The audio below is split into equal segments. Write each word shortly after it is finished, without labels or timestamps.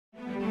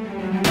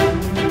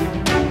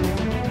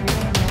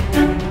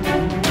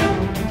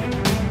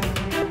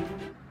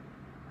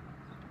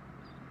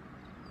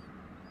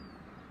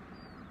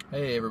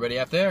Hey everybody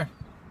out there,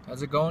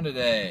 how's it going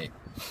today?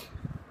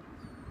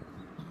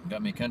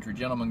 Got me country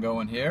gentleman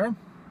going here,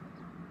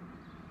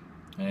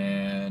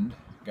 and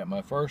got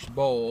my first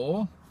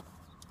bowl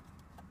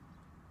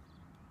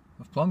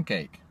of plum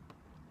cake.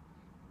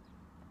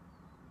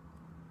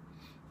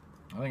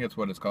 I think that's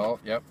what it's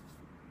called. Yep,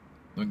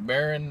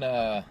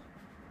 McBaron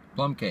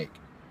plum cake.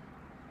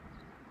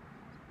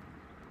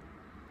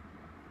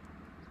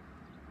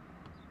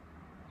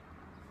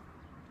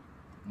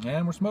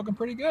 And we're smoking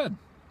pretty good.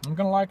 I'm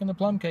gonna liking the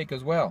plum cake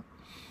as well.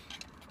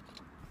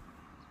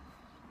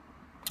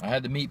 I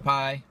had the meat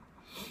pie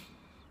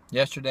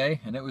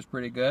yesterday and it was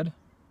pretty good.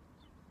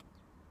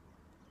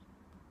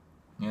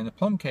 And the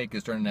plum cake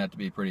is turning out to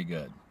be pretty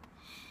good.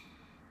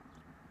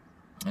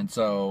 And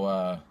so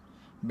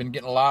I've been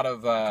getting a lot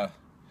of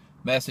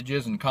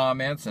messages and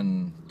comments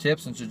and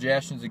tips and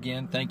suggestions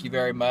again. Thank you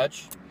very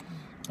much.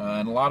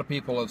 And a lot of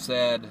people have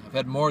said, I've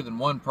had more than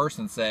one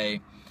person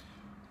say,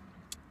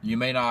 you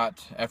may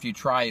not, after you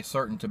try a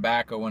certain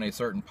tobacco in a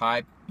certain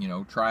pipe,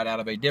 try it out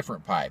of a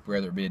different pipe,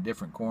 whether it be a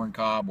different corn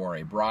cob or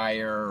a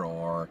briar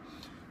or,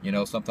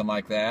 something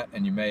like that,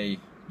 and you may,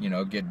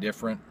 get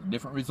different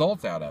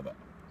results out of it.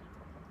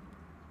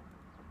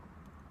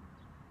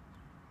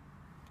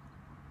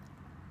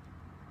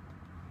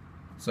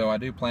 So I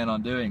do plan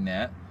on doing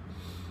that.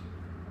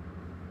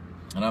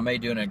 And I may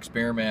do an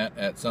experiment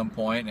at some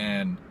point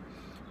and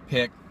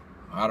pick,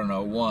 I don't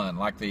know, one,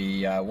 like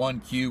the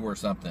 1Q or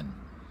something.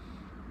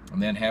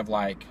 And then have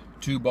like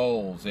 2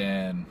 bowls,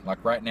 and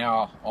like right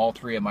now all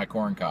 3 of my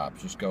corn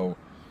cobs, just go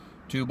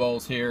 2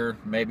 bowls here,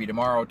 maybe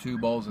tomorrow 2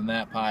 bowls in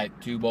that pipe,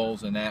 2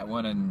 bowls in that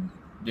one, and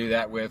do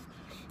that with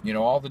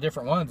all the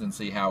different ones and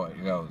see how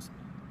it goes.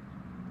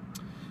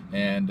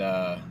 And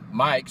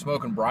Mike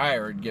Smoking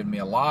Briar had given me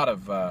a lot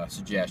of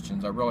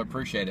suggestions. I really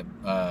appreciate it,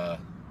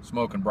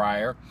 Smoking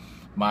Briar.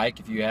 Mike,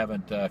 if you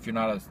haven't, if you're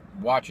not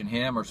watching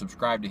him or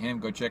subscribed to him,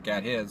 go check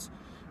out his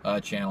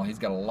channel. He's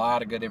got a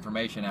lot of good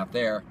information out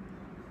there.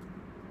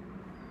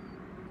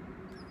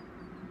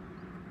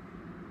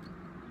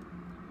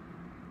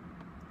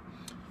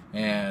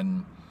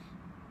 And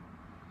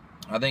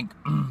I think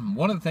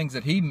one of the things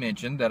that he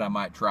mentioned that I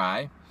might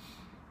try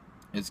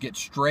is get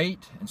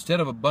straight, instead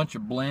of a bunch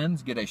of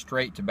blends, get a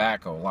straight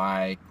tobacco,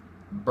 like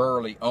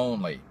burley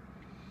only.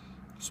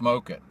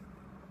 Smoke it.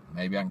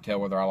 Maybe I can tell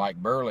whether I like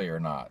burley or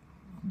not.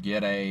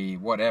 Get a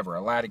whatever,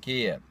 a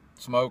Latakia.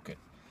 Smoke it.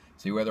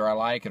 See whether I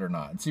like it or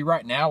not. And see,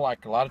 right now,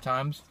 like a lot of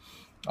times,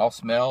 I'll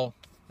smell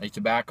a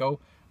tobacco.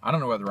 I don't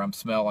know whether I'm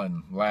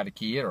smelling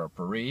Latakia or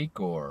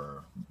Perique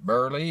or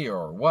burley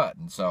or what.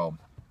 And so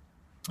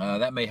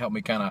that may help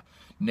me kind of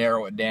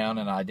narrow it down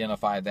and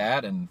identify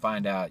that and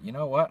find out, you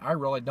know what, I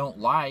really don't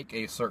like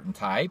a certain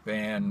type.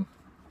 And,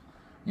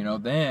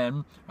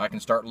 then I can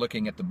start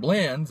looking at the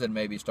blends and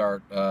maybe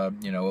start,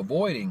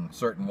 avoiding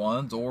certain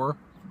ones or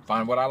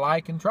find what I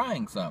like and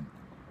trying some.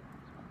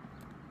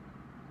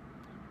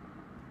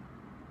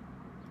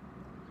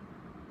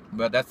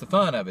 But that's the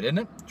fun of it, isn't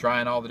it?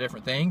 Trying all the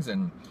different things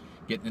and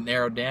getting it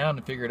narrowed down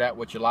and figuring out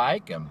what you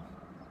like.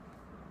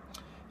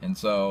 And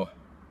so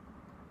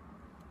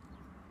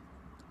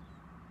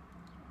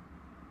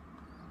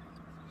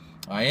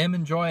I am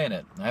enjoying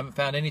it. I haven't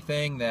found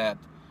anything that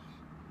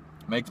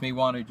makes me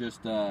want to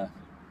just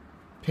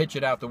pitch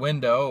it out the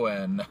window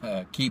and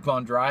keep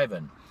on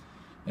driving.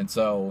 And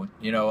so,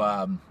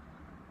 I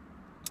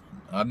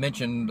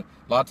mentioned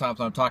a lot of times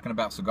when I'm talking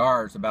about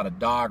cigars about a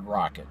dog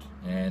rocket.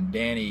 And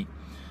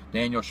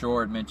Daniel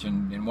Shore had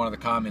mentioned in one of the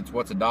comments,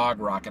 what's a dog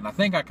rocket? And I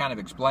think I kind of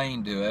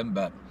explained to him,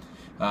 but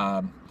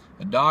a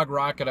dog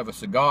rocket of a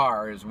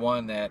cigar is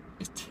one that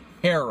is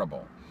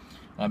terrible.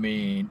 I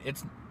mean,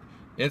 it's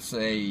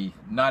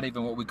not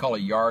even what we call a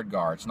yard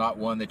guard. It's not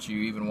one that you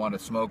even want to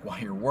smoke while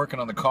you're working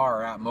on the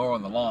car or out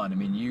mowing the lawn. I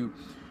mean, you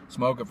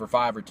smoke it for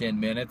 5 or 10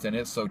 minutes and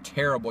it's so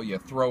terrible you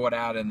throw it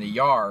out in the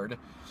yard,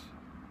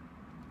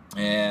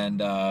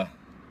 and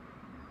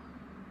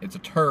it's a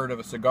turd of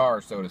a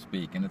cigar, so to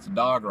speak, and it's a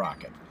dog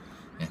rocket.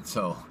 And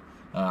so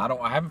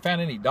I haven't found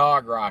any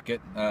dog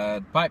rocket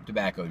pipe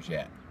tobaccos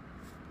yet.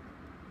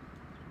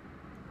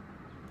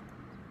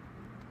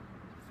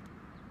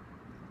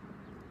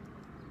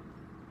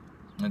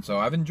 And so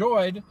I'm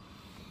enjoyed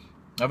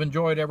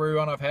every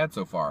one I've had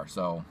so far.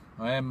 So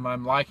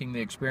I'm liking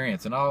the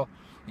experience. And I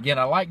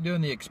like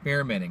doing the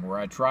experimenting where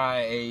I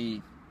try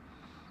a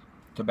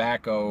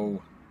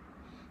tobacco,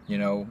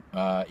 in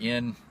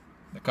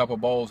a couple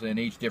bowls in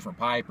each different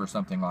pipe or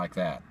something like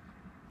that.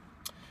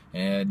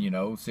 And,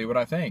 see what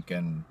I think.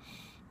 And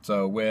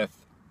so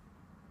with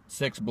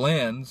 6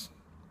 blends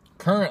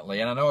currently,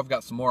 and I know I've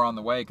got some more on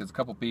the way because a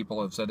couple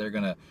people have said they're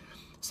going to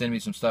send me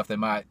some stuff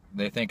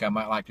they think I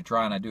might like to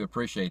try, and I do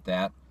appreciate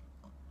that.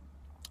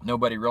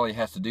 Nobody really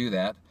has to do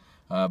that,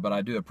 but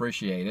I do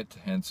appreciate it.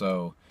 And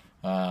so,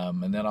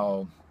 and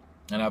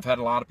I've had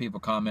a lot of people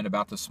comment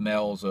about the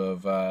smells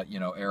of,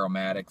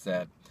 aromatics,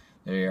 that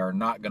they are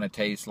not going to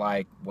taste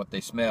like what they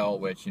smell,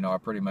 which,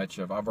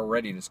 I've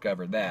already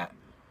discovered that.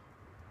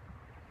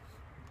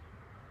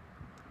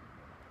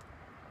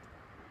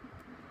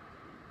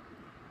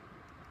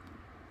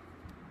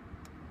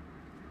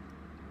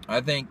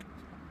 I think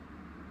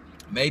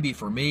maybe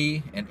for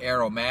me, and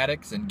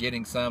aromatics, and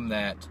getting some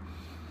that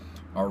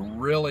are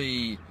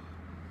really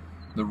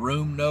the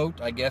room note,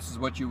 I guess is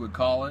what you would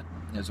call it,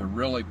 is a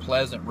really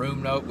pleasant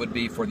room note, would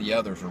be for the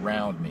others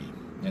around me.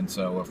 And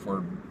so if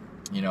we're,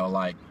 you know,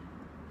 like,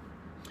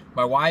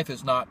 my wife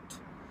is not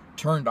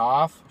turned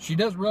off. She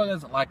really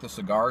doesn't like the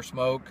cigar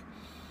smoke.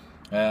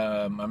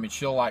 I mean,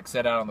 she'll like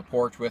sit out on the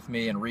porch with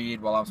me and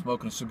read while I'm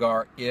smoking a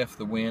cigar if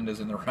the wind is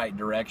in the right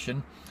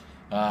direction.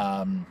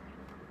 And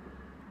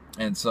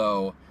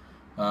so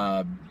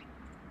I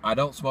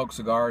don't smoke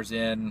cigars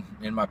in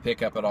my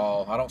pickup at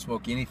all. I don't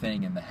smoke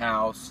anything in the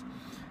house,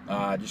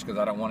 just because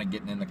I don't want it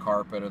getting in the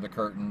carpet or the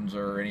curtains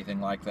or anything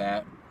like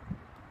that.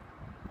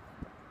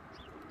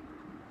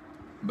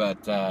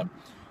 But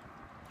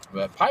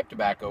pipe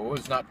tobacco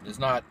is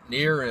not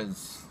near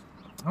as,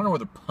 I don't know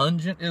whether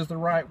pungent is the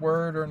right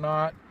word or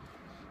not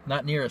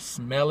near as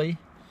smelly.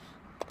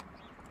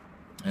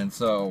 And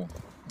so,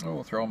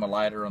 we'll throw my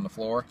lighter on the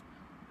floor.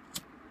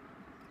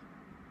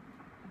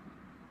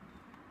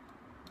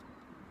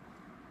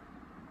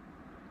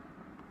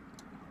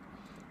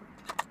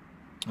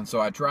 And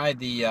so I tried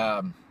the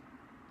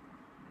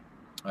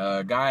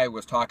guy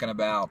was talking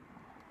about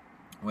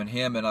when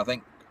him and I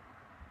think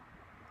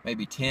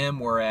maybe Tim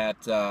were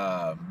at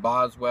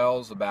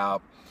Boswell's,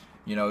 about,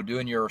 you know,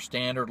 doing your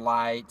standard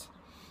light,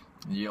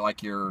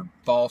 like your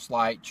false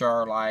light,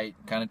 char light,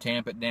 kind of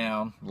tamp it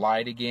down,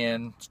 light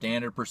again,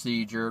 standard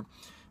procedure,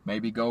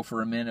 maybe go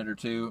for a minute or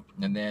two,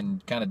 and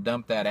then kind of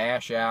dump that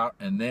ash out,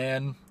 and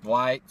then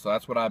light. So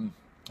that's what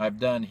I've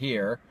done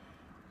here.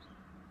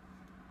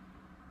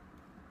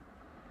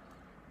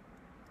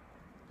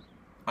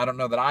 I don't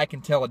know that I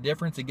can tell a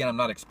difference. Again, I'm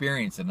not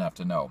experienced enough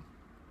to know.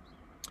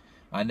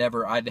 I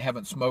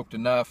haven't smoked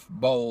enough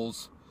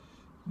bowls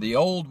the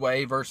old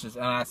way versus,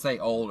 and I say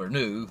old or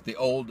new, the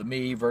old to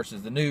me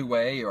versus the new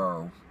way,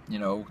 or, you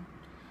know,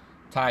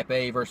 type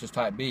A versus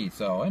type B.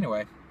 So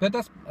anyway, but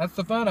that's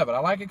the fun of it. I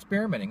like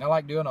experimenting. I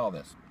like doing all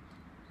this.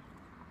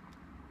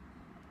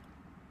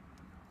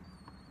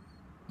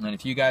 And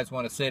if you guys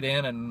want to sit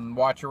in and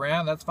watch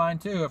around, that's fine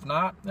too. If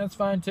not, that's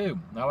fine too.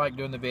 I like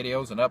doing the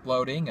videos and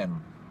uploading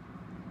and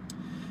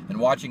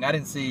watching. I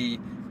didn't see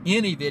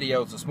any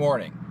videos this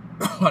morning.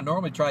 I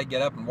normally try to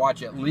get up and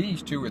watch at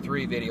least 2 or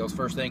 3 videos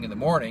first thing in the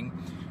morning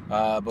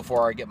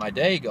before I get my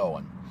day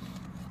going.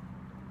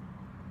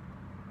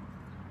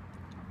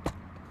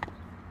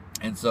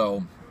 And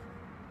so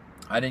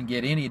I didn't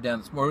get any done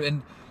this morning.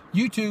 And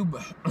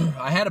YouTube,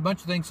 I had a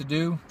bunch of things to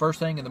do first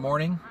thing in the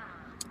morning,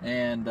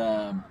 and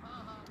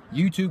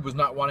YouTube was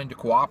not wanting to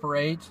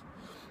cooperate.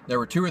 There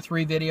were 2 or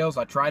 3 videos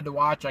I tried to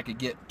watch. I could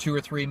get 2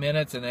 or 3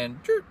 minutes and then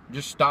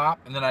just stop,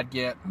 and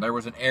then there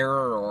was an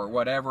error or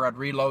whatever. I'd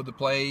reload the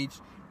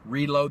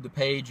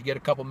page, get a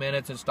couple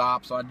minutes and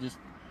stop. So I'd just,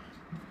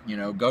 you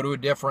know, go to a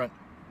different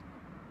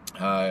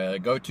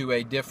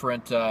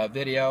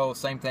video.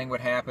 Same thing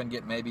would happen,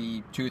 get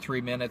maybe 2 or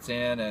 3 minutes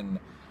in, and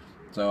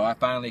so I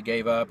finally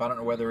gave up. I don't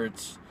know whether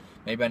it's,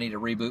 maybe I need to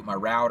reboot my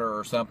router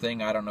or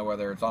something. I don't know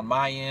whether it's on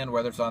my end,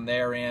 whether it's on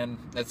their end.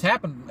 It's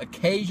happened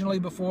occasionally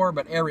before,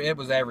 but it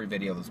was every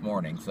video this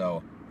morning.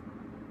 So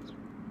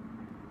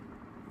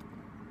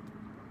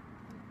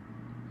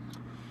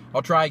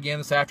I'll try again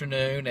this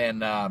afternoon,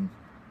 and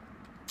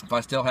if I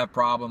still have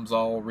problems,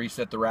 I'll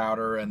reset the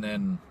router and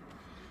then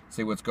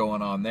see what's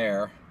going on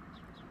there.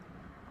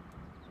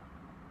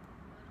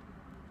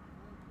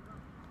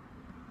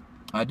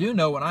 I do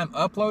know when I'm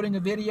uploading a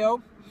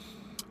video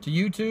to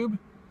YouTube,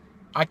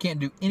 I can't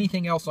do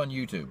anything else on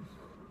YouTube.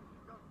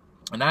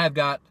 And I have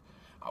got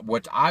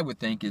what I would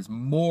think is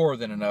more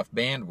than enough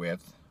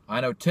bandwidth. I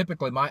know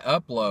typically my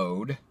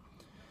upload,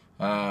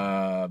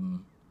 my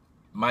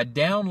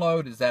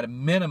download is at a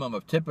minimum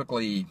of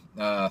typically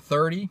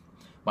 30.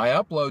 My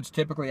upload's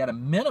typically at a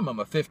minimum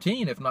of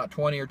 15, if not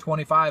 20 or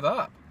 25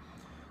 up.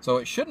 So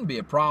it shouldn't be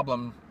a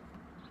problem.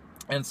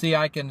 And see,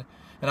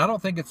 and I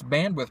don't think it's a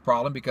bandwidth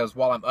problem, because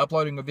while I'm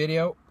uploading a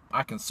video,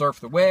 I can surf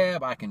the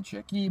web, I can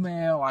check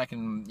email, I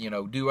can, you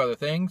know, do other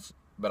things,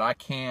 but I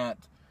can't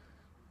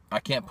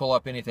pull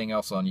up anything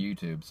else on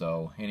YouTube.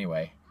 So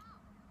anyway,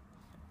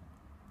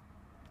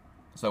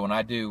 so when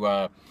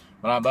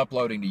I'm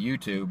uploading to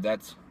YouTube,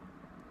 that's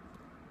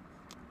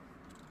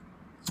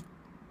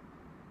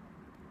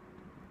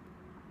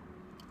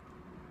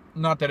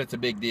not that it's a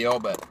big deal,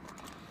 but,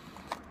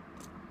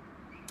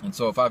 and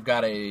so if I've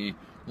got a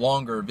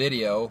longer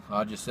video,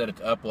 I'll just set it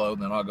to upload,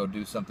 and then I'll go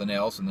do something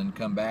else, and then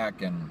come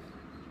back, and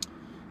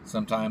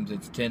sometimes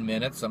it's 10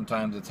 minutes,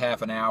 sometimes it's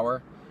half an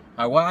hour.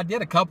 Well, I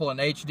did a couple in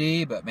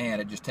HD, but man,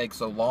 it just takes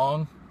so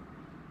long.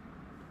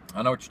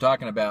 I know what you're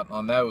talking about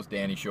on those,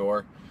 Danny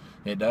Shore.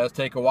 It does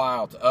take a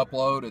while to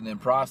upload and then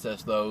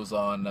process those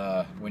on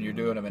when you're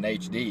doing them in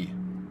HD.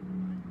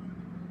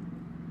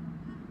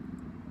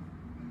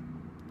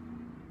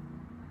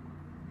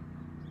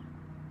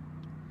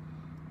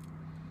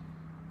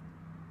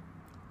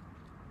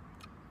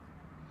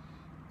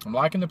 I'm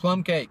liking the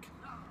plum cake.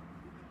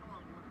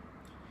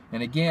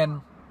 And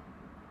again,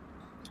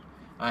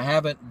 I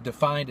haven't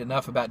defined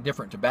enough about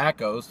different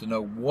tobaccos to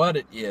know what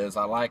it is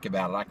I like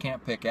about it. I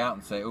can't pick out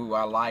and say, ooh,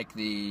 I like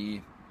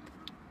the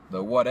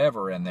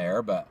whatever in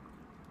there, but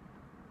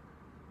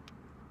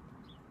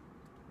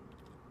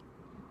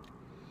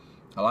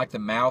I like the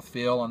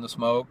mouthfeel on the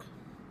smoke.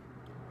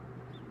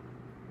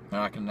 And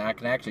I can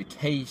actually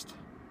taste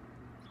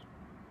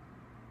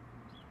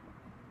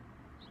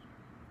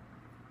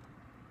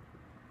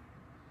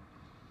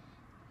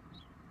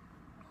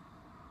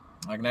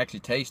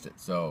it.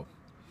 So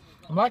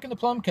I'm liking the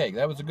plum cake.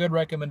 That was a good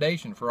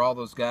recommendation for all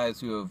those guys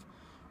who have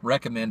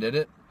recommended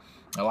it.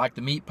 I like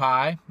the meat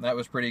pie. That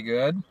was pretty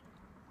good.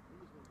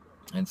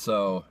 And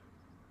so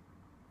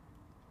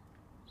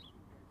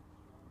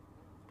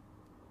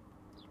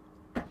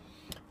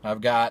I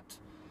brought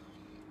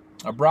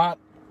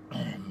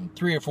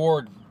 3 or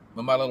 4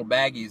 of my little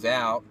baggies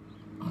out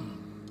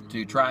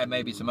to try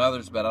maybe some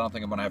others, but I don't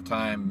think I'm going to have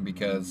time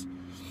because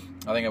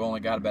I think I've only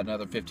got about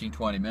another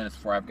 15-20 minutes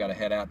before I've got to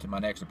head out to my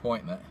next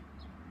appointment.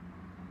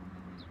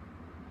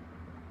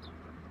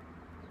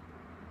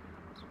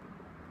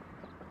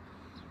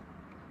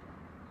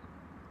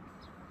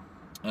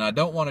 And I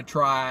don't want to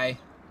try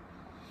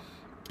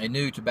a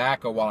new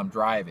tobacco while I'm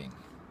driving.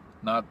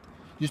 Not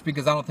just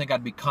because I don't think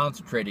I'd be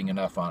concentrating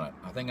enough on it.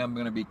 I think I'm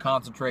going to be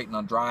concentrating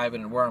on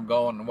driving and where I'm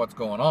going and what's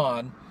going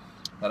on,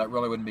 that I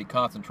really wouldn't be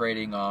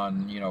concentrating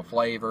on, you know,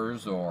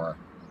 flavors or...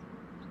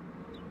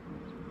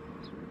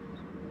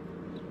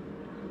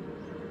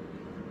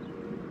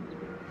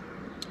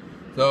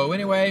 So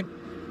anyway,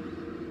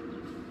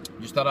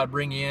 just thought I'd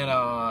bring you in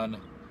on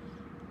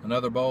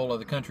another bowl of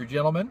the Country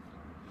Gentleman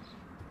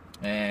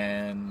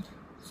and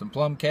some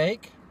plum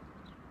cake.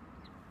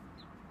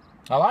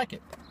 I like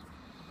it.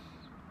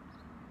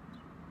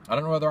 I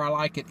don't know whether I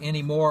like it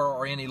any more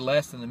or any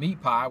less than the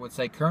meat pie. I would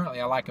say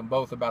currently I like them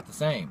both about the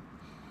same.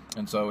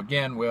 And so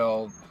again,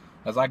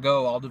 as I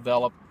go, I'll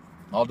develop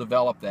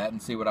that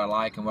and see what I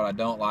like and what I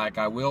don't like.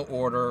 I will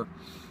order,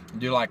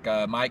 do like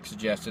Mike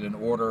suggested, and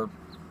order,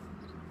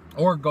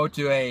 or go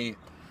to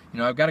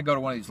I've got to go to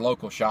one of these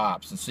local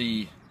shops and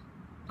see.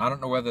 I don't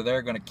know whether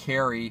they're going to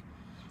carry,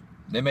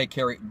 they may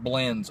carry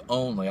blends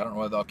only. I don't know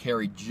whether they'll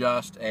carry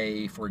just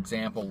for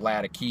example,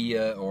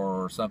 Latakia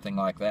or something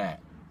like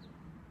that.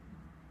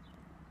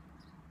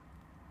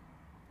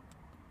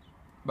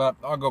 But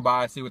I'll go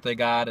by, see what they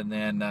got, and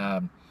then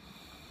I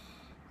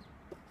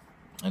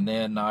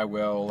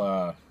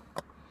will,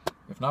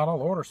 if not,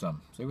 I'll order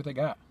some, see what they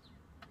got.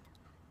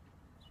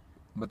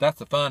 But that's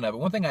the fun of it.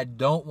 One thing I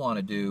don't want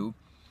to do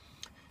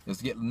is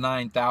get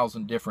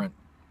 9,000 different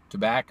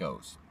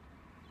tobaccos.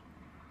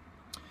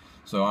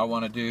 So I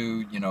want to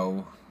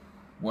do,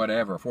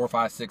 whatever, 4,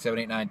 5, 6, 7,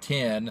 8, 9,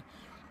 10,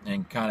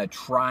 and kind of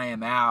try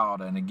them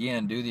out, and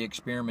again, do the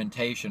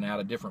experimentation out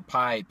of different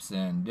pipes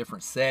and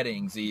different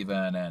settings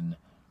even, and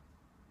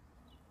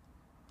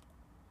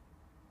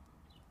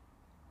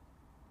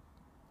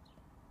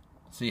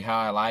see how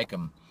I like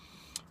them.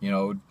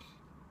 I'm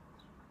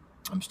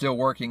still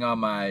working on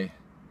my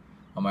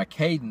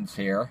cadence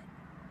here.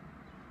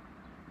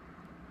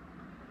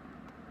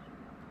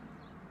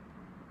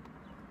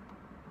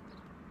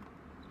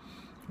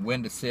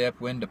 When to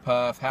sip, when to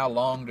puff, how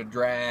long to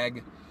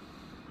drag.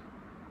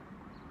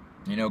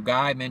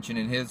 Guy mentioned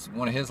in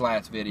one of his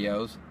last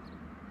videos,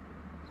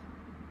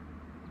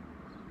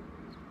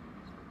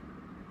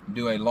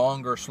 do a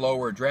longer,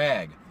 slower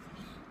drag.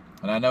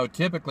 And I know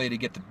typically to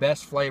get the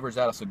best flavors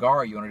out of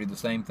cigar, you want to do the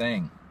same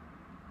thing.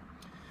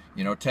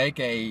 Take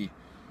a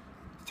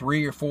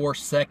 3 or 4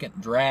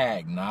 second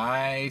drag,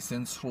 nice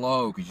and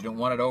slow, because you don't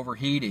want it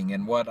overheating.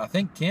 And what I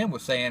think Tim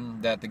was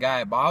saying, that the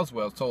guy at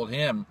Boswell told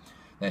him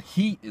that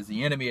heat is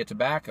the enemy of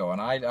tobacco, and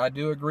I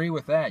do agree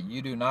with that.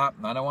 You do not,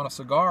 I don't want a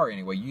cigar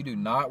anyway, you do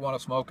not want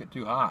to smoke it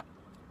too hot.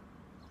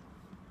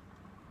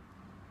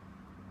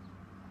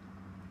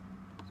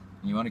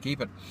 You want to keep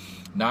it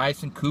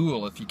nice and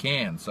cool if you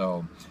can.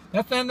 So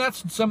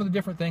that's some of the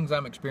different things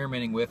I'm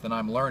experimenting with and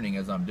I'm learning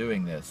as I'm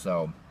doing this.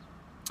 So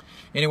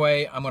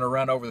anyway, I'm going to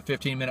run over the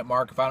 15-minute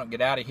mark if I don't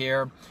get out of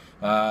here.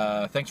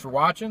 Thanks for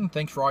watching.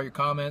 Thanks for all your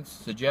comments,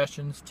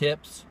 suggestions,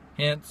 tips,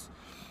 hints,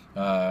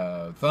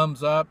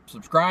 thumbs up,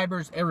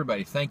 subscribers,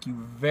 everybody. Thank you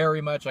very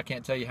much. I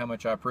can't tell you how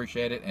much I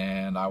appreciate it,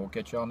 and I will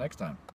catch y'all next time.